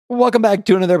Welcome back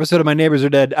to another episode of My Neighbors Are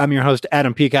Dead. I'm your host,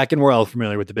 Adam Peacock, and we're all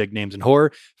familiar with the big names in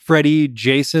horror. Freddy,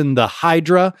 Jason, the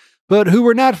Hydra. But who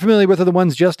we're not familiar with are the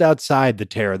ones just outside the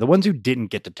terror, the ones who didn't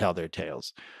get to tell their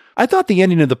tales. I thought the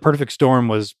ending of The Perfect Storm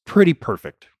was pretty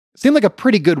perfect. It seemed like a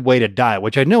pretty good way to die,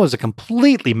 which I know is a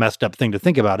completely messed up thing to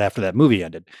think about after that movie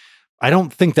ended. I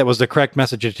don't think that was the correct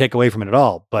message to take away from it at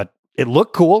all, but it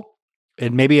looked cool.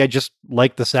 And maybe I just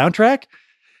liked the soundtrack.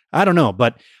 I don't know,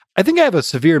 but I think I have a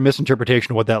severe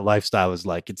misinterpretation of what that lifestyle is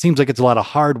like. It seems like it's a lot of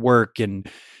hard work and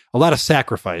a lot of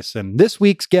sacrifice. And this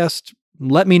week's guest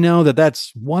let me know that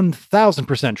that's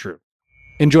 1000% true.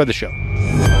 Enjoy the show.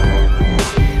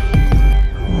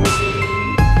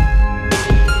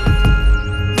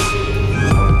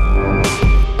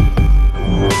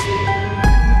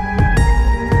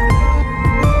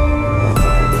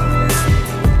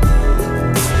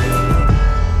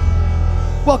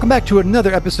 Welcome back to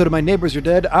another episode of My Neighbors Are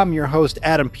Dead. I'm your host,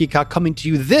 Adam Peacock, coming to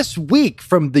you this week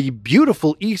from the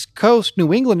beautiful East Coast,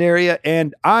 New England area.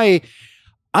 And I'm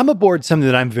aboard something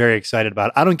that I'm very excited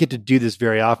about. I don't get to do this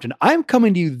very often. I'm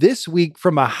coming to you this week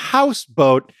from a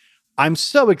houseboat. I'm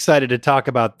so excited to talk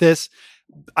about this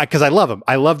because I love him.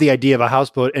 I love the idea of a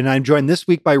houseboat. And I'm joined this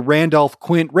week by Randolph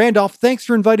Quint. Randolph, thanks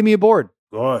for inviting me aboard.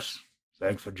 Of course.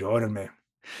 Thanks for joining me.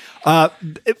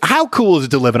 How cool is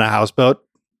it to live in a houseboat?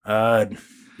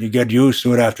 You get used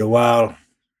to it after a while.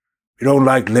 You don't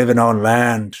like living on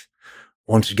land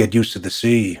once you get used to the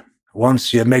sea.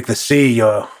 Once you make the sea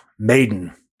your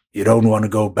maiden, you don't want to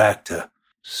go back to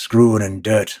screwing in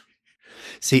dirt.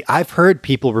 See, I've heard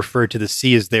people refer to the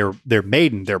sea as their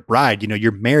maiden, their bride. You know,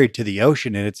 you're married to the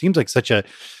ocean, and it seems like such a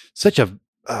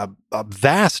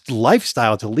vast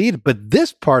lifestyle to lead. But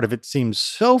this part of it seems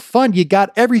so fun. You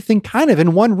got everything kind of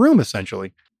in one room,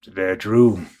 essentially. It's very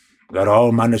true. Got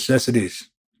all my necessities.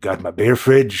 Got my beer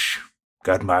fridge.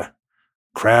 Got my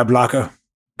crab locker.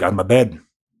 Got my bed.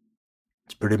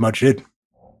 That's pretty much it.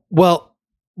 Well,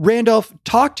 Randolph,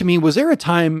 talk to me. Was there a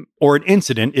time or an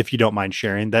incident, if you don't mind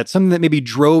sharing, that something that maybe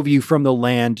drove you from the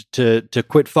land to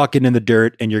quit fucking in the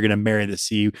dirt and you're going to marry the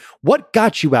sea? What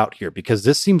got you out here? Because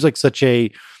this seems like such a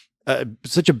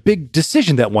big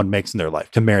decision that one makes in their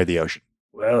life, to marry the ocean.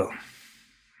 Well,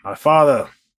 my father,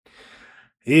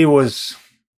 he was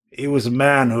a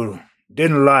man who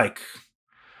didn't like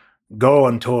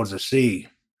going towards the sea.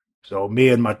 So me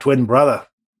and my twin brother,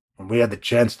 when we had the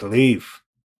chance to leave,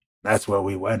 that's where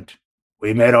we went.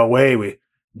 We made our way. We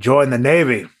joined the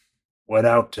Navy, went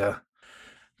out to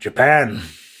Japan.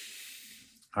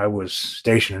 I was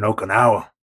stationed in Okinawa.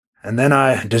 And then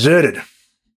I deserted.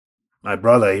 My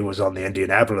brother, he was on the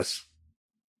Indianapolis.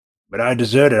 But I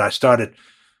deserted. I started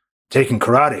taking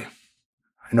karate.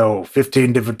 I know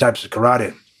 15 different types of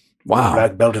karate. Wow.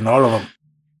 Black belt in all of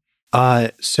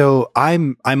them. So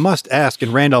I must ask,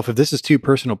 and Randolph, if this is too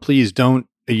personal, please don't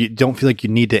feel like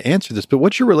you need to answer this, but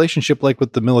what's your relationship like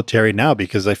with the military now?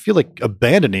 Because I feel like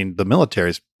abandoning the military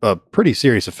is a pretty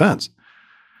serious offense.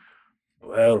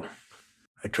 Well,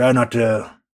 I try not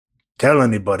to tell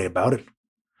anybody about it,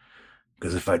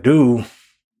 because if I do,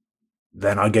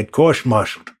 then I'll get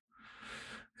court-martialed.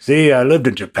 See, I lived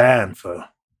in Japan for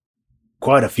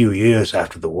quite a few years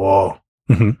after the war.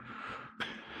 Mm-hmm.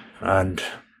 And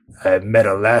I met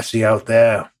a lassie out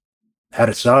there, had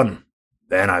a son.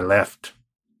 Then I left.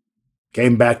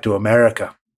 Came back to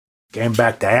America. Came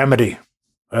back to Amity,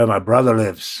 where my brother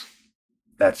lives.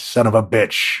 That son of a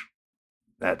bitch.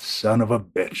 That son of a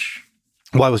bitch.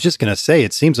 Well, I was just going to say,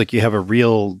 it seems like you have a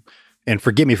real, and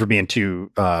forgive me for being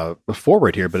too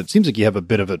forward here, but it seems like you have a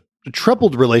bit of a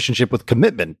troubled relationship with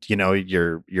commitment. You know,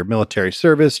 your military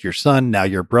service, your son, now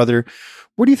your brother.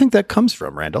 Where do you think that comes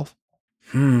from, Randolph?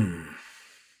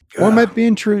 Or might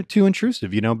be too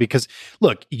intrusive, you know, because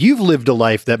look, you've lived a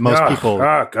life that most people.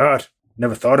 Oh, God.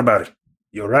 Never thought about it.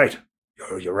 You're right.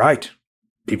 You're right.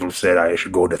 People said I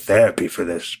should go to therapy for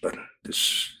this, but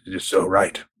this is so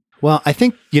right. Well, I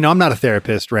think, you know, I'm not a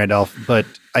therapist, Randolph, but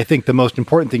I think the most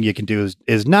important thing you can do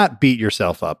is not beat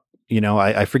yourself up. You know,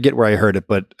 I forget where I heard it,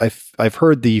 but I've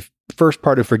heard the first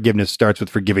part of forgiveness starts with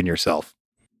forgiving yourself.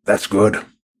 That's good.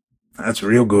 That's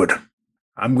real good.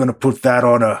 I'm going to put that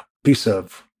on a piece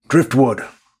of driftwood,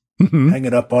 hang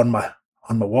it up on my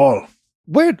wall.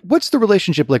 What's the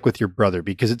relationship like with your brother?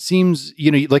 Because it seems, you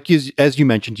know, like as you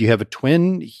mentioned, you have a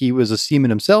twin. He was a seaman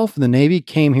himself in the Navy,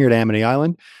 came here to Amity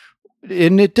Island,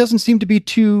 and it doesn't seem to be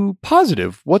too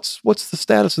positive. What's the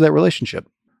status of that relationship?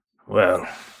 Well,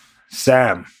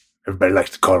 Sam, everybody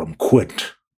likes to call him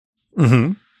Quint.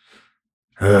 Mm-hmm.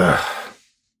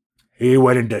 He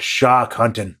went into shark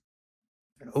hunting.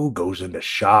 Who goes into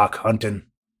shark hunting?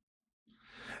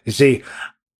 You see,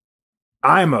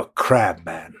 I'm a crab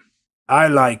man. I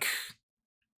like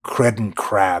Cretin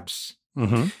crabs.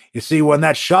 Mm-hmm. You see, when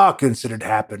that shark incident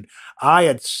happened, I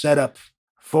had set up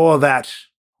for that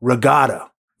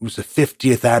regatta. It was the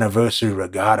 50th anniversary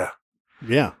regatta.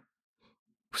 Yeah.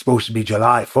 It was supposed to be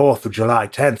July 4th or July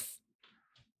 10th.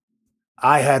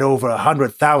 I had over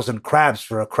 100,000 crabs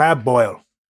for a crab boil.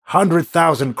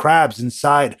 100,000 crabs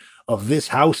inside of this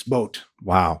houseboat.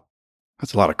 Wow.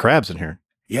 That's a lot of crabs in here.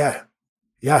 Yeah.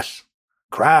 Yes.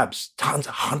 Crabs. Tons.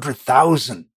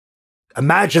 100,000.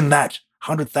 Imagine that.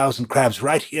 100,000 crabs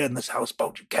right here in this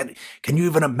houseboat. Can you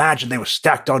even imagine they were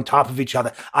stacked on top of each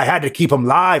other? I had to keep them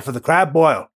live for the crab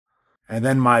boil. And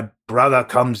then my brother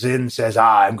comes in and says,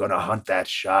 I'm going to hunt that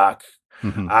shark.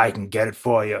 Mm-hmm. I can get it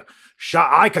for you.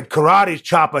 I could karate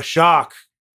chop a shark.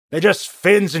 They're just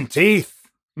fins and teeth.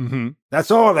 Mm-hmm.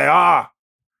 That's all they are.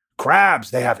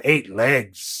 Crabs, they have 8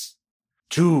 legs,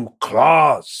 2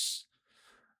 claws,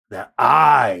 their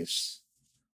eyes.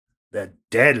 They're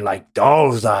dead like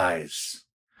doll's eyes,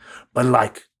 but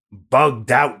like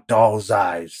bugged out doll's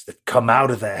eyes that come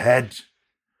out of their head.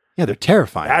 Yeah, they're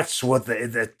terrifying. That's what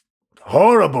they're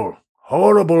horrible,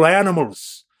 horrible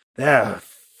animals. They're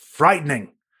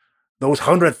frightening. Those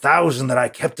 100,000 that I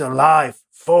kept alive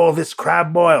for this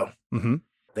crab boil. Mm-hmm.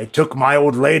 They took my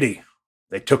old lady.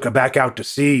 They took her back out to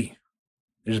sea.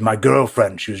 This is my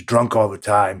girlfriend. She was drunk all the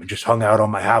time and just hung out on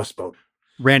my houseboat.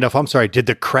 Randolph, I'm sorry. Did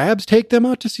the crabs take them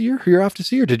out to sea or you're off to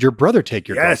sea, or did your brother take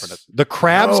your girlfriend? The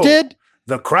crabs did?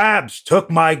 The crabs took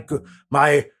my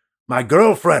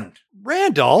girlfriend.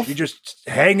 Randolph? She just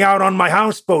hang out on my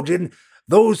houseboat.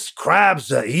 Those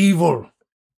crabs are evil.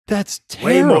 That's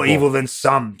terrible. Way more evil than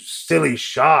some silly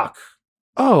shark.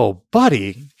 Oh,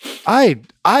 buddy. I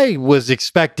was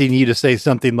expecting you to say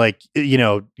something like,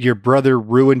 your brother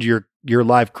ruined your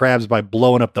live crabs by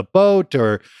blowing up the boat,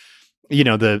 or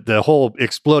the whole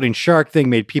exploding shark thing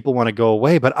made people want to go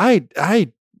away. But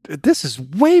this is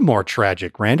way more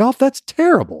tragic, Randolph. That's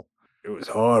terrible. It was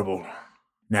horrible.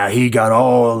 Now he got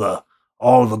all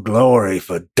the glory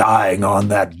for dying on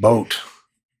that boat.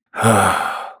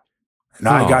 And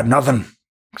I got nothing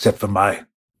except for my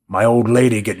old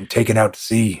lady getting taken out to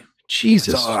sea.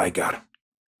 Jesus. That's all I got.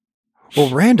 Well,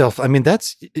 Randolph, I mean,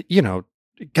 that's,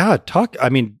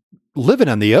 living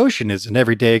on the ocean is an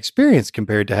everyday experience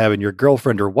compared to having your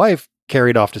girlfriend or wife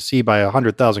carried off to sea by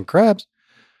 100,000 crabs.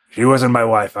 She wasn't my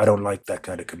wife. I don't like that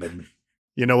kind of commitment.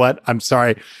 You know what? I'm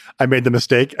sorry. I made the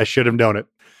mistake. I should have known it.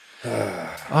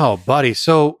 Oh, buddy.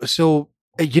 So,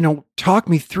 talk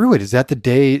me through it. Is that the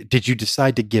day? Did you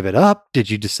decide to give it up? Did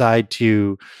you decide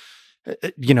to,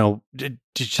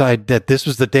 decide that this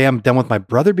was the day I'm done with my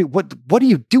brother? What do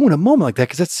you do in a moment like that?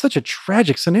 Because that's such a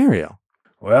tragic scenario.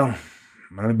 Well,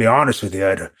 I'm going to be honest with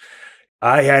you.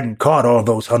 I hadn't caught all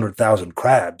those 100,000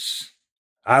 crabs.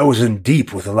 I was in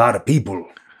deep with a lot of people.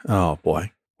 Oh,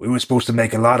 boy. We were supposed to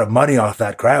make a lot of money off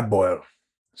that crab boil.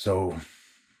 So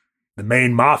the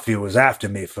Maine Mafia was after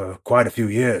me for quite a few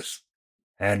years.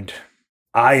 And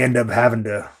I ended up having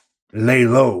to lay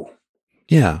low.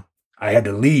 Yeah. I had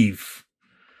to leave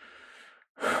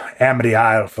Amity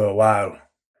Isle for a while.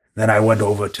 Then I went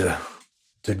over to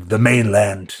the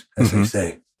mainland, as they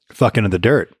say. Fucking in the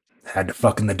dirt. Had to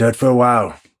fuck in the dirt for a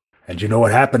while. And you know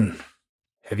what happened?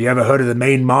 Have you ever heard of the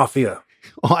Maine Mafia?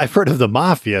 Oh, I've heard of the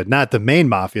Mafia, not the Maine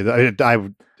Mafia.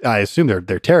 I assume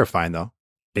they're terrifying, though.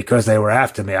 Because they were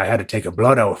after me, I had to take a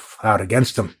blood oath out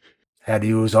against them. Had to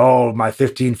use all my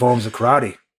 15 forms of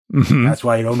karate. Mm-hmm. That's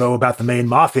why you don't know about the Maine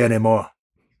Mafia anymore.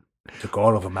 Took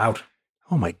all of them out.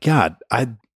 Oh, my God.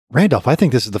 Randolph, I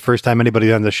think this is the first time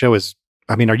anybody on the show is...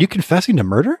 are you confessing to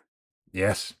murder?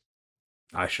 Yes,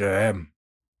 I sure am.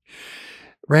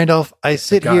 Randolph, I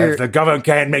sit here... If the government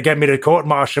can't get me to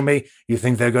court-martial me, you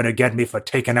think they're going to get me for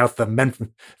taking out the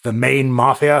Maine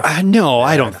Mafia? No,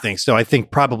 I don't think so. I think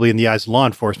probably in the eyes of law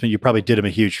enforcement, you probably did him a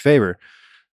huge favor.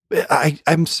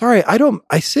 I'm sorry.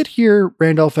 I sit here,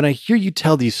 Randolph, and I hear you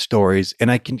tell these stories, and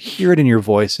I can hear it in your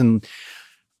voice, and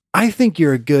I think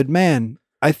you're a good man.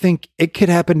 I think it could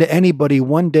happen to anybody.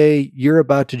 One day you're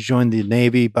about to join the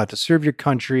Navy, about to serve your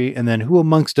country, and then who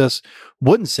amongst us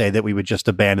wouldn't say that we would just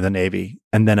abandon the Navy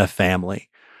and then a family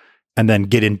and then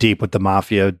get in deep with the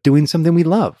Mafia doing something we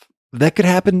love? That could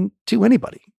happen to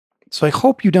anybody. So I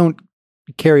hope you don't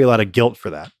carry a lot of guilt for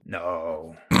that.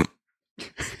 No.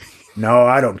 No,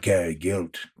 I don't carry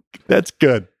guilt. That's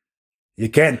good. You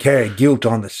can't carry guilt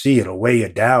on the sea. It'll weigh you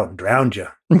down, drown you.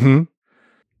 Mm-hmm.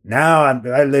 Now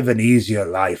I live an easier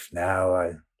life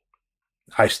now.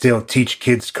 I still teach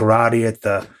kids karate at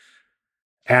the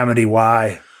Amity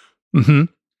Y. Mm-hmm.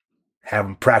 Have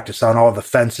them practice on all the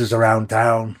fences around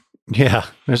town. Yeah,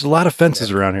 there's a lot of fences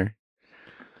around here.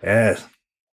 Yes.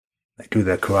 They do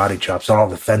their karate chops on all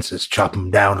the fences, chop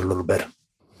them down a little bit.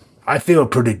 I feel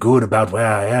pretty good about where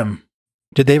I am.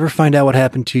 Did they ever find out what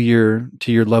happened to your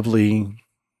lovely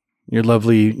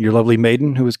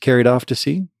maiden who was carried off to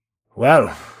sea?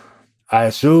 Well, I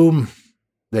assume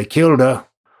they killed her,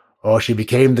 or she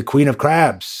became the Queen of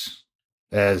Crabs.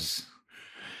 There's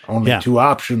only two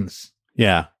options.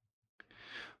 Yeah.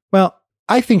 Well,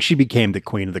 I think she became the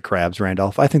Queen of the Crabs,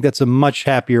 Randolph. I think that's a much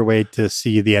happier way to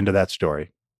see the end of that story.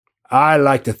 I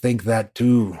like to think that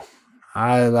too.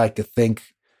 I like to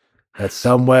think that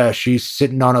somewhere she's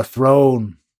sitting on a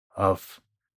throne of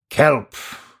kelp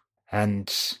and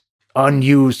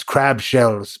unused crab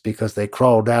shells because they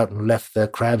crawled out and left their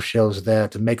crab shells there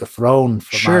to make a throne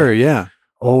for my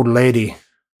old lady,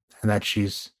 and that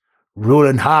she's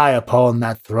ruling high upon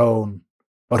that throne.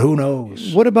 But who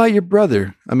knows? What about your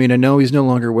brother? I mean, I know he's no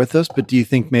longer with us, but do you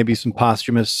think maybe some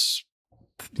posthumous,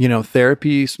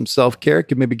 therapy, some self-care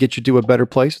could maybe get you to a better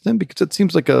place with him? Because it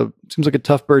seems like a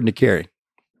tough burden to carry.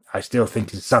 I still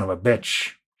think he's a son of a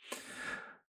bitch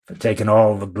for taking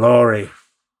all the glory.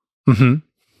 Mm-hmm.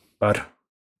 But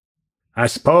I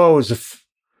suppose if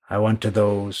I went to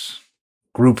those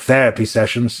group therapy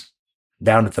sessions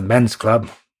down at the men's club,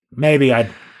 maybe I'd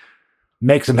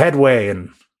make some headway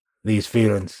in these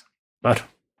feelings. But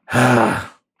I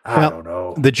don't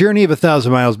know. The journey of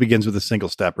 1,000 miles begins with a single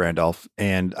step, Randolph.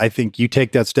 And I think you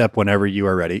take that step whenever you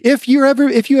are ready. If you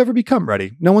ever become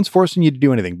ready. No one's forcing you to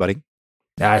do anything, buddy.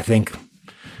 I think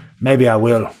maybe I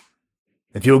will.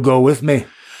 If you'll go with me.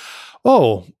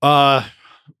 Oh,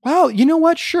 well, you know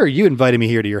what? Sure. You invited me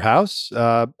here to your house.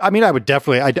 I mean, I would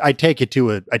definitely, I'd take you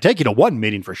to one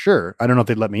meeting for sure. I don't know if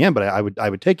they'd let me in, but I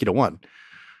would take you to one.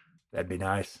 That'd be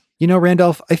nice.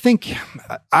 Randolph, I think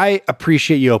I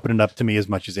appreciate you opening up to me as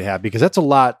much as you have, because that's a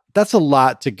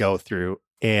lot to go through.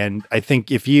 And I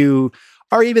think if you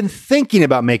are even thinking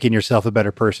about making yourself a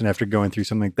better person after going through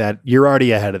something like that, you're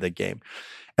already ahead of the game.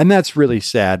 And that's really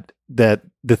sad, that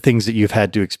the things that you've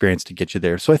had to experience to get you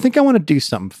there. So I think I want to do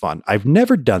something fun. I've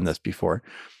never done this before,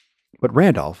 but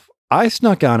Randolph, I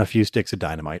snuck on a few sticks of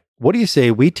dynamite. What do you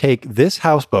say we take this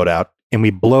houseboat out and we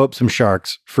blow up some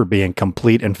sharks for being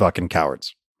complete and fucking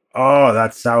cowards? Oh,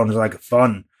 that sounds like a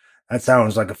fun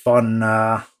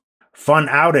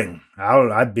outing.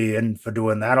 I'd be in for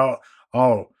doing that.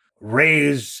 I'll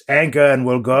raise anchor and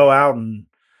we'll go out and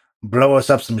blow us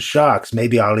up some sharks.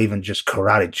 Maybe I'll even just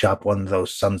karate chop one of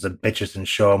those sons of bitches and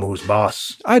show them who's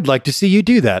boss. I'd like to see you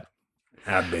do that.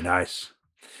 That'd be nice.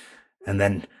 And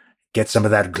then get some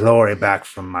of that glory back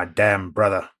from my damn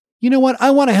brother. You know what? I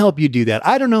want to help you do that.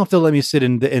 I don't know if they'll let me sit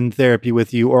in therapy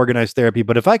with you, organized therapy,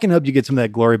 but if I can help you get some of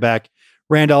that glory back,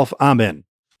 Randolph, I'm in.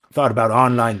 Thought about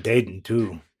online dating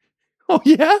too. Oh,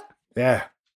 yeah? Yeah.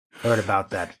 Heard about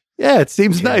that. Yeah, it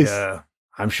seems nice.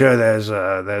 I'm sure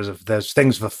there's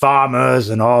things for farmers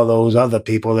and all those other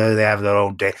people there. They have their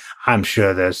own day. I'm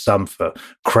sure there's some for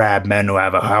crab men who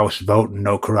have a houseboat and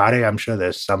no karate. I'm sure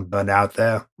there's something out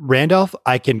there. Randolph,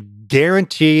 I can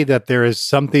guarantee that there is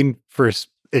something for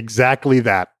exactly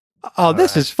that. Oh,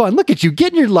 this is fun. Look at you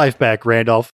getting your life back,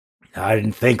 Randolph. I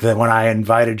didn't think that when I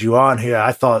invited you on here.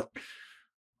 I thought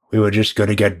we were just going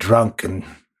to get drunk and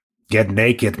get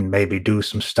naked and maybe do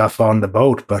some stuff on the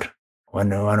boat. But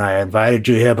when I invited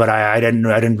you here, but I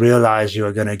didn't realize you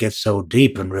were going to get so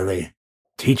deep and really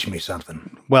teach me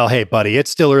something. Well, hey, buddy,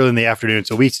 it's still early in the afternoon,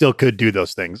 so we still could do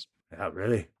those things. Yeah,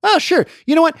 really? Oh, sure.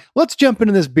 You know what? Let's jump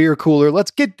into this beer cooler.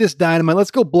 Let's get this dynamite.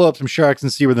 Let's go blow up some sharks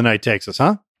and see where the night takes us,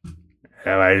 huh?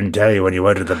 Yeah, I didn't tell you when you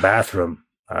went to the bathroom.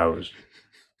 I'm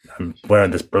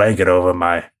wearing this blanket over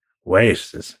my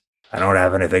waist. I don't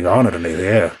have anything on underneath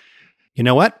here. You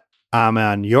know what? I'm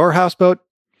on your houseboat.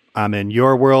 I'm in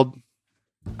your world.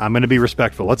 I'm going to be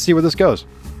respectful. Let's see where this goes.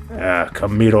 Yeah,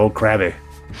 come meet old Krabby.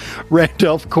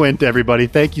 Randolph Quint, everybody.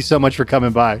 Thank you so much for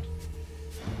coming by.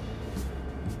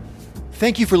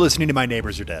 Thank you for listening to My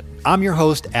Neighbors Are Dead. I'm your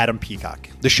host, Adam Peacock.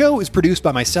 The show is produced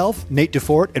by myself, Nate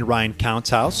DeFort, and Ryan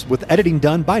Countshouse, with editing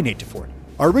done by Nate DeFort.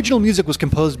 Our original music was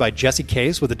composed by Jesse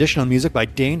Case, with additional music by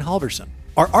Dane Halverson.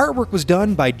 Our artwork was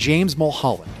done by James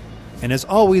Mulholland. And as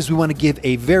always, we want to give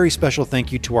a very special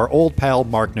thank you to our old pal,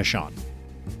 Mark Nashon.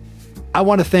 I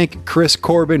want to thank Chris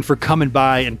Corbin for coming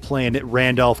by and playing at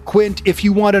Randolph Quint. If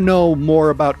you want to know more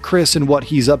about Chris and what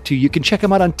he's up to, you can check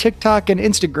him out on TikTok and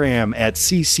Instagram at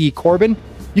CC Corbin.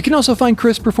 You can also find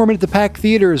Chris performing at the Pack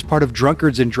Theater as part of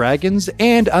Drunkards and Dragons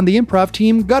and on the improv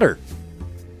team Gutter.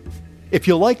 If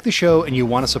you like the show and you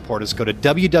want to support us, go to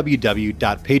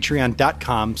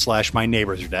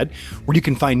www.patreon.com/myneighborsaredead, where you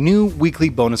can find new weekly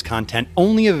bonus content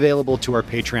only available to our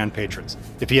Patreon patrons.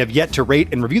 If you have yet to rate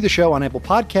and review the show on Apple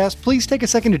Podcasts, please take a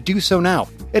second to do so now.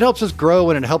 It helps us grow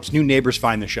and it helps new neighbors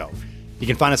find the show. You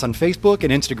can find us on Facebook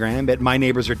and Instagram at My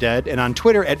Neighbors Are Dead and on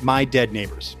Twitter at My Dead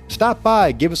Neighbors. Stop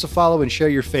by, give us a follow, and share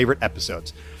your favorite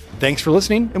episodes. Thanks for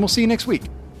listening, and we'll see you next week.